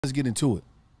Let's get into it.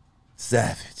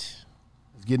 Savage.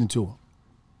 Let's get into it.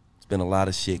 It's been a lot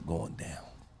of shit going down.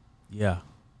 Yeah.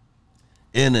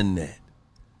 Internet,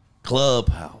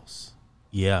 Clubhouse,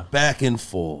 Yeah. back and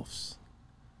forths.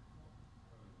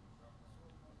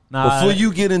 Nah, Before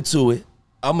you get into it,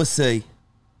 I'ma say,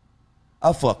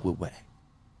 I fuck with Wack.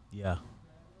 Yeah.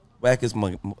 Wack is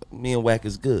me and Wack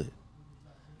is good.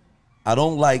 I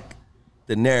don't like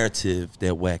the narrative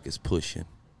that Wack is pushing,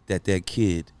 that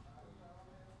kid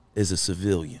is a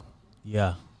civilian.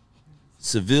 Yeah.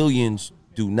 Civilians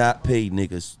do not pay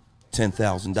niggas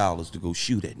 $10,000 to go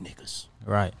shoot at niggas.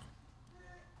 Right.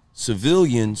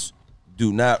 Civilians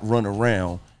do not run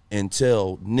around and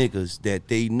tell niggas that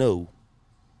they know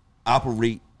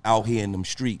operate out here in them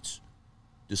streets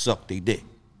to suck their dick.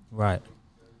 Right.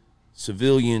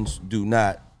 Civilians do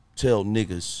not tell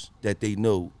niggas that they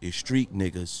know is street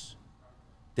niggas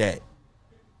that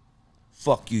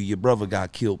fuck you, your brother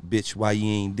got killed, bitch, why you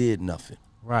ain't did nothing.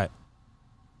 Right.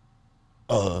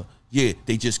 Yeah,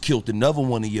 they just killed another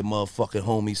one of your motherfucking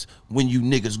homies when you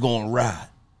niggas gonna ride.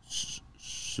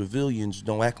 Civilians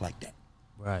don't act like that.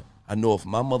 Right. I know if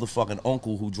my motherfucking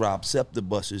uncle who drives SEPTA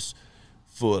buses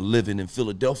for a living in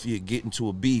Philadelphia get into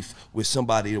a beef with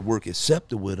somebody that work at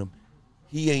SEPTA with him,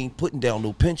 he ain't putting down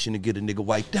no pension to get a nigga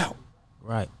wiped out.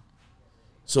 Right.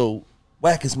 So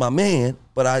Wack is my man,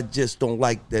 but I just don't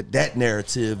like that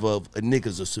narrative of a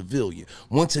nigga's a civilian.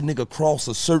 Once a nigga cross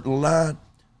a certain line,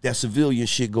 that civilian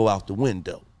shit go out the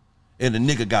window. And a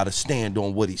nigga gotta stand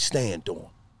on what he stand on.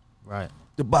 Right.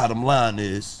 The bottom line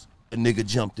is a nigga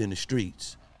jumped in the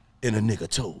streets and a nigga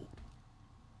told.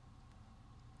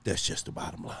 That's just the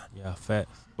bottom line. Yeah,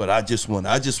 facts. But I just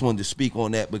wanted to speak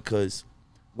on that because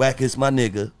Wack is my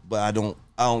nigga, but I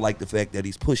don't like the fact that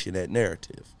he's pushing that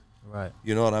narrative. Right.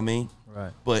 You know what I mean?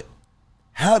 Right. But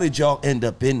how did y'all end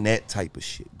up in that type of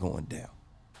shit going down?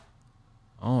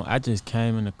 I just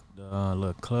came in the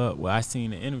little club where I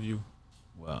seen the interview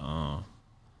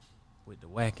with the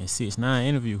Wack and 6ix9ine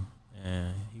interview,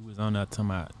 and he was on there talking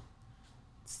about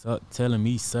telling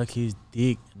me suck his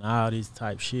dick and all this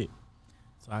type shit.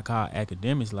 So I called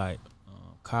academics, like,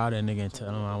 call that nigga and tell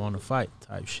him I want to fight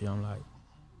type shit. I'm like,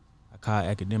 I called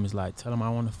academics, like, tell him I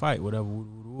want to fight, whatever, woo,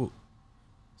 woo, woo.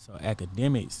 So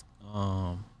academics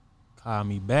called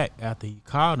me back after he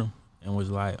called him and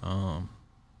was like, oh,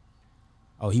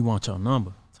 he wants your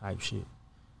number type shit.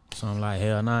 So I'm like,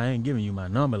 hell nah, I ain't giving you my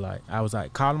number. Like, I was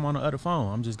like, call him on the other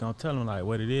phone. I'm just gonna tell him like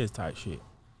what it is type shit.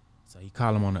 So he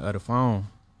called him on the other phone.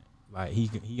 Like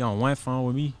he on one phone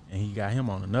with me and he got him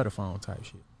on another phone type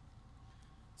shit.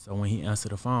 So when he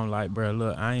answered the phone, like, bro,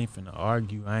 look, I ain't finna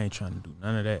argue. I ain't trying to do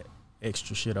none of that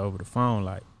extra shit over the phone.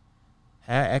 Like,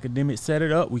 have academics set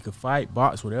it up. We could fight,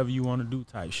 box, whatever you want to do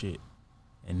type shit.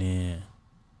 And then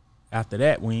after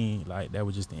that, that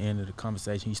was just the end of the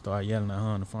conversation. He started yelling at her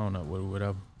on the phone or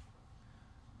whatever.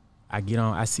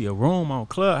 I see a room on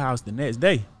Clubhouse the next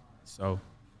day. So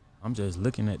I'm just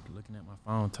looking at my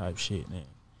phone type shit. And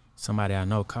somebody I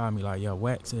know called me like, yo,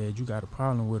 Wack said you got a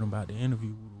problem with him about the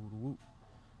interview.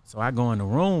 So I go in the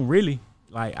room, really,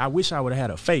 like, I wish I would have had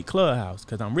a fake Clubhouse,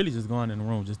 because I'm really just going in the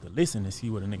room just to listen and see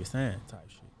what a nigga saying type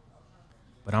shit.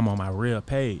 But I'm on my real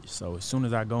page. So as soon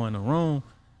as I go in the room,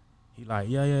 he like,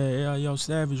 yeah, yo,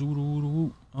 Savage,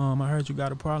 I heard you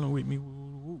got a problem with me,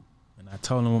 And I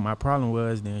told him what my problem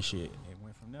was, then shit, it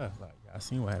went from there. Like, I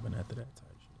seen what happened after that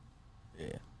type shit.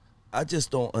 Yeah. I just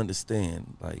don't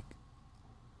understand, like,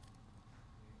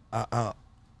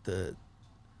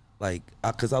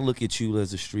 cause I look at you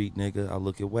as a street nigga, I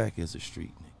look at Wack as a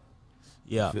street nigga.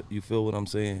 Yeah. You feel what I'm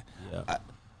saying? Yeah.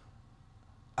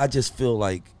 I just feel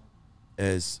like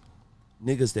as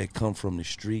niggas that come from the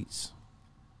streets,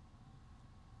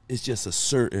 it's just a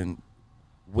certain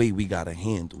way we gotta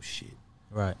handle shit.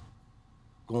 Right.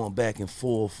 Going back and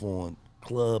forth on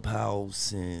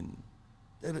Clubhouse and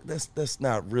that's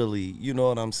not really, you know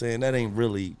what I'm saying? That ain't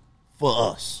really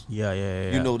for us. Yeah.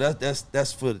 You know,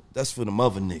 that's for them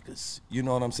other niggas. You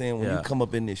know what I'm saying? When you come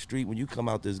up in this street, when you come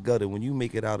out this gutter, when you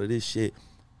make it out of this shit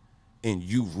and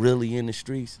you really in the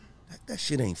streets, that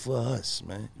shit ain't for us,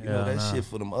 man. You know, that shit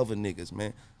for them other niggas,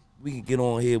 man. We can get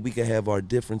on here, we can have our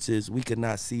differences, we can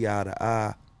not see eye to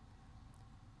eye,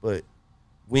 but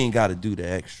we ain't gotta do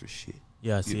the extra shit.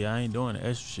 Yeah, see, I ain't doing the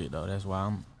extra shit though. That's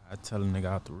why I tell a nigga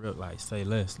out the rip, like, say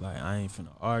less. Like, I ain't finna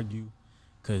argue,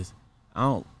 cause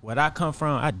what I come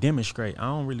from, I demonstrate. I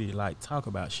don't really like talk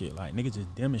about shit. Like, niggas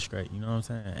just demonstrate, you know what I'm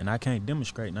saying? And I can't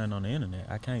demonstrate nothing on the internet.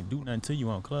 I can't do nothing to you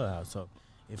on Clubhouse. So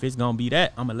if it's gonna be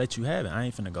that, I'm gonna let you have it. I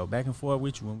ain't finna go back and forth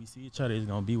with you. When we see each other, it's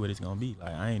gonna be what it's gonna be.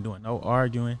 Like, I ain't doing no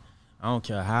arguing. I don't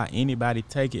care how anybody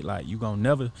take it. Like, you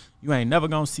ain't never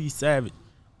gonna see Savage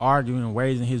arguing,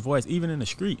 raising his voice, even in the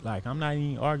street. Like, I'm not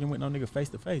even arguing with no nigga face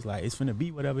to face. Like, it's finna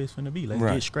be whatever it's finna be. Let's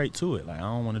get straight to it. Like, I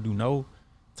don't want to do no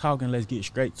talking. Let's get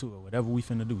straight to it. Whatever we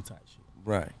finna do type shit.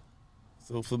 Right.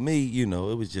 So for me, you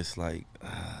know, it was just like,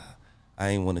 I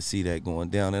ain't want to see that going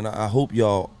down. And I hope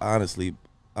y'all, honestly,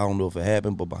 I don't know if it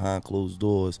happened, but behind closed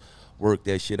doors, work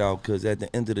that shit out. Because at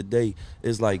the end of the day,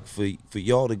 it's like for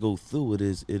y'all to go through it,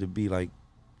 it'd be like,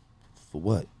 for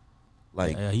what?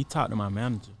 Like, yeah, he talked to my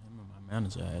manager. Him and my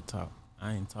manager had talked.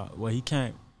 I ain't talked. Well, he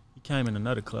came in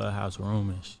another clubhouse room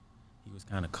and he was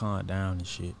kind of calmed down and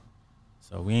shit.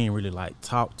 So we ain't really like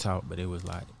talk, but it was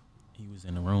like he was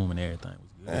in the room and everything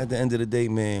was good. At the end of the day,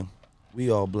 man, we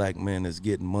all black men that's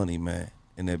getting money, man,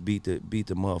 and that beat the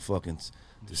motherfucking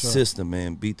system,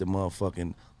 man, beat the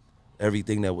motherfucking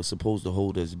everything that was supposed to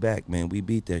hold us back, man. We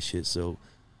beat that shit. So,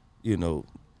 you know,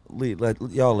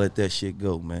 y'all let that shit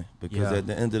go, man, because at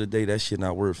the end of the day, that shit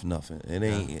not worth nothing. It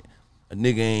ain't a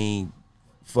nigga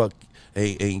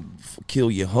ain't kill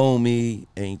your homie,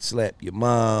 ain't slap your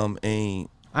mom, ain't.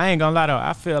 I ain't gonna lie though,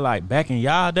 I feel like back in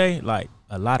y'all day, like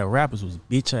a lot of rappers was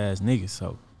bitch ass niggas.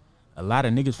 So a lot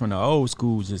of niggas from the old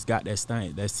school just got that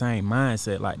same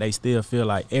mindset. Like they still feel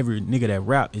like every nigga that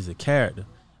rap is a character.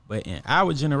 But in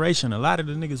our generation, a lot of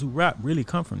the niggas who rap really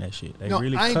come from that shit. They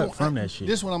really cut from that shit.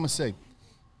 This is what I'm gonna say.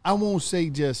 I won't say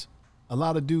just a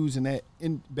lot of dudes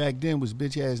back then was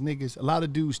bitch ass niggas. A lot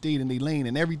of dudes stayed in their lane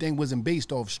and everything wasn't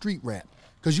based off street rap.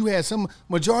 Cause you had some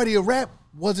majority of rap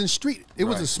wasn't street. It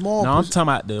was a small. No, I'm talking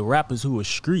about the rappers who were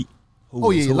street. A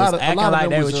lot of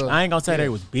them was, I ain't gonna say they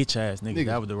was bitch ass niggas.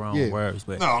 That was the wrong words.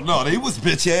 But no, they was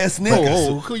bitch ass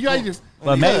niggas.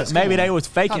 But maybe they was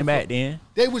faking back then.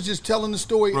 They was just telling the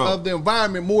story of the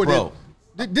environment more than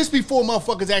this before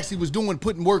motherfuckers actually was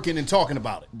putting work in and talking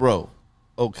about it. Bro.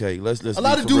 Okay, let's a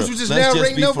lot of dudes was just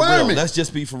narrating the environment. Let's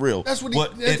just be for real. That's what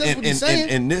he's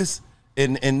saying.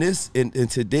 In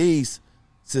today's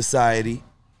society,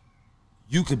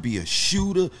 you could be a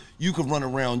shooter, you could run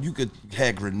around, you could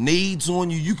have grenades on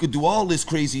you, you could do all this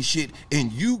crazy shit,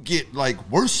 and you get like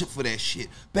worship for that shit.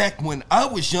 Back when I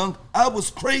was young, I was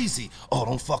crazy. Oh,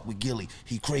 don't fuck with Gilly,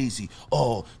 he crazy.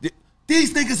 Oh,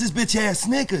 these niggas is bitch ass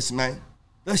niggas, man.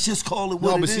 Let's just call it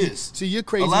what it is. See, you're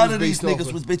crazy. A lot of these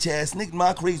niggas was bitch ass niggas.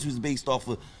 My crazy was based off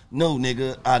of, no,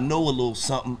 nigga, I know a little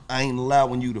something. I ain't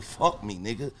allowing you to fuck me,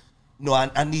 nigga. No,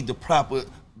 I need the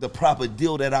proper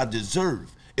deal that I deserve.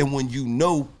 And when you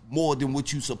know more than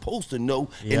what you supposed to know,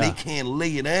 and they can't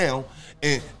lay it down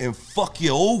and fuck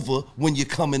you over when you're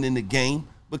coming in the game,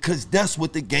 because that's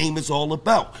what the game is all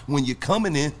about. When you're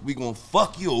coming in, we gonna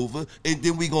fuck you over, and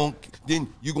then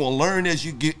you're gonna learn as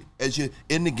you're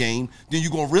in the game. Then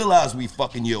you're gonna realize we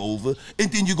fucking you over,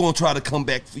 and then you're gonna try to come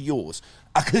back for yours.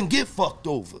 I couldn't get fucked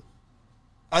over.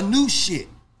 I knew shit.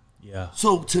 Yeah.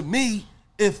 So to me,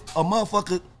 if a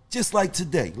motherfucker, just like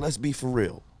today, let's be for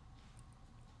real.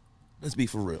 Let's be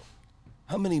for real.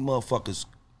 How many motherfuckers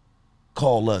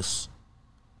call us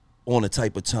on a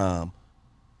type of time,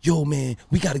 yo, man,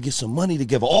 we got to get some money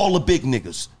together. All the big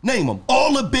niggas. Name them.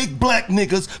 All the big black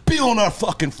niggas be on our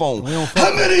fucking phone.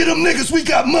 How many of them niggas we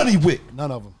got money with? None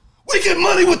of them. We get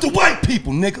money with the white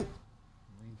people, nigga.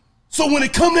 So when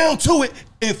it come down to it,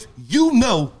 if you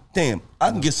know, damn,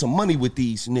 I can get some money with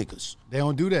these niggas. They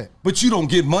don't do that. But you don't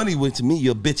get money with me,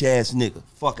 you a bitch ass nigga.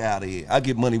 Fuck out of here. I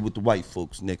get money with the white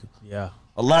folks, nigga. Yeah.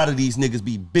 A lot of these niggas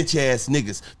be bitch ass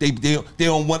niggas. They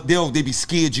be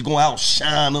scared you gonna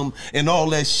outshine them and all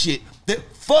that shit.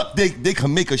 They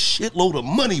can make a shitload of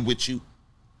money with you.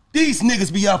 These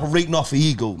niggas be operating off of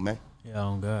ego, man. Yeah,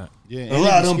 on God. Yeah, a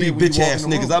lot of them be bitch ass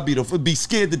niggas. I be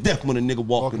scared to death when a nigga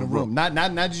walk in the room. Not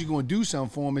that you're gonna do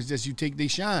something for them. It's just you take they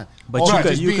shine. But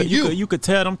you could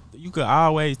tell them. You could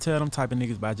always tell them type of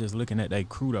niggas by just looking at their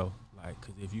crew though. Like,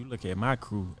 cause if you look at my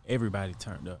crew, everybody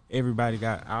turned up. Everybody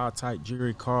got all type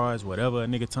jewelry, cars, whatever. A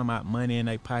nigga talking about money in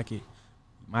their pocket.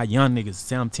 My young niggas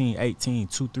 17, 18,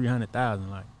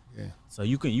 200,000-300,000. Like, yeah. So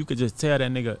you could just tell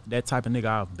that type of nigga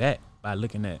off back by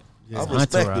looking at. I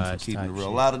respect him for keeping it real. A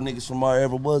lot of niggas from our era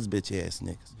was bitch ass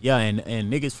niggas. Yeah,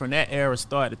 and niggas from that era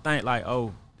started to think like,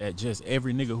 oh, that just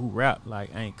every nigga who rap like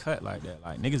ain't cut like that.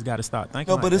 Like niggas got to start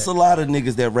thinking. No, but it's a lot of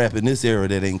niggas that rap in this era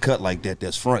that ain't cut like that.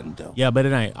 That's fronting though. Yeah, but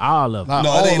it ain't all of them.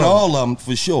 No, it ain't all of them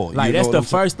for sure. Like that's the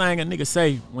first thing a nigga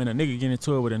say when a nigga get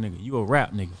into it with a nigga. You a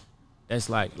rap nigga. That's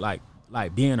like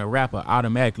being a rapper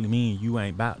automatically mean you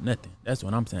ain't about nothing. That's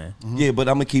what I'm saying. Mm-hmm. Yeah, but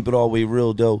I'm gonna keep it all the way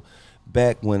real though.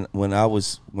 Back when I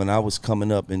was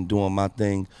coming up and doing my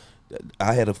thing,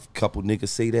 I had a couple niggas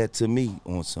say that to me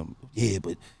on some. Yeah,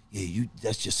 but you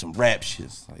that's just some rap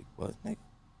shit. Like what, nigga?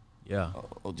 Yeah.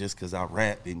 Oh, just cause I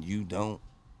rap and you don't.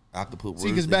 I could put words See,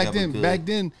 because back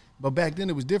then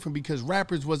it was different because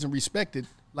rappers wasn't respected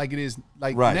like it is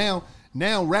like Right. now.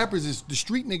 Now rappers is the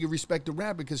street nigga respect the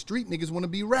rapper because street niggas want to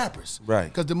be rappers. Right.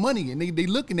 Because the money and they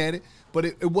looking at it, but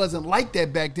it wasn't like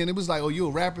that back then. It was like, oh, you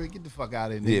a rapper? Get the fuck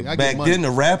out of here, nigga. Yeah, I back get money. then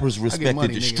the rappers I get respected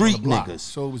money, the nigga, street on the block. niggas.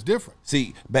 So it was different.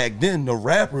 See, back then the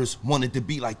rappers wanted to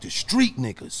be like the street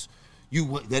niggas.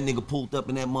 That nigga pulled up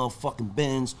in that motherfucking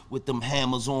Benz with them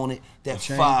hammers on it. That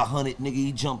chain. 500 nigga,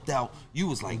 he jumped out. You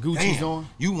was like, Gucci's damn. on.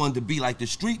 You wanted to be like the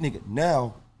street nigga.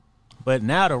 Now, But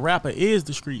now the rapper is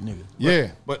the street nigga.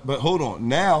 Yeah. but hold on.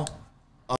 Now